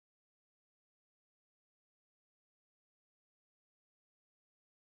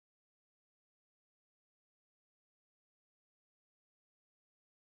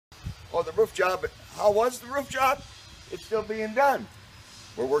Oh, the roof job, how was the roof job? It's still being done.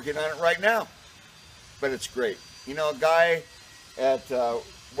 We're working on it right now, but it's great. You know, a guy at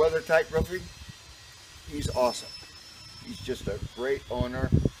Weathertight Roofing, he's awesome. He's just a great owner.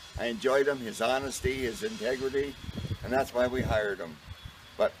 I enjoyed him, his honesty, his integrity, and that's why we hired him.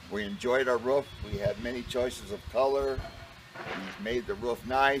 But we enjoyed our roof. We had many choices of color. He's made the roof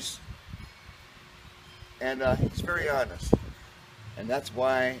nice, and he's very honest. And that's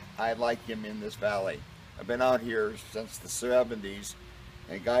why I like him in this valley. I've been out here since the 70s,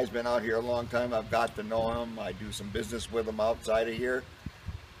 and the guy's been out here a long time. I've got to know him. I do some business with him outside of here,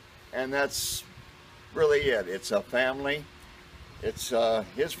 and that's really it. It's a family. It's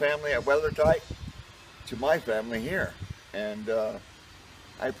his family at Weathertight to my family here, and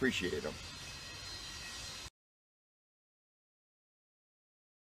I appreciate him.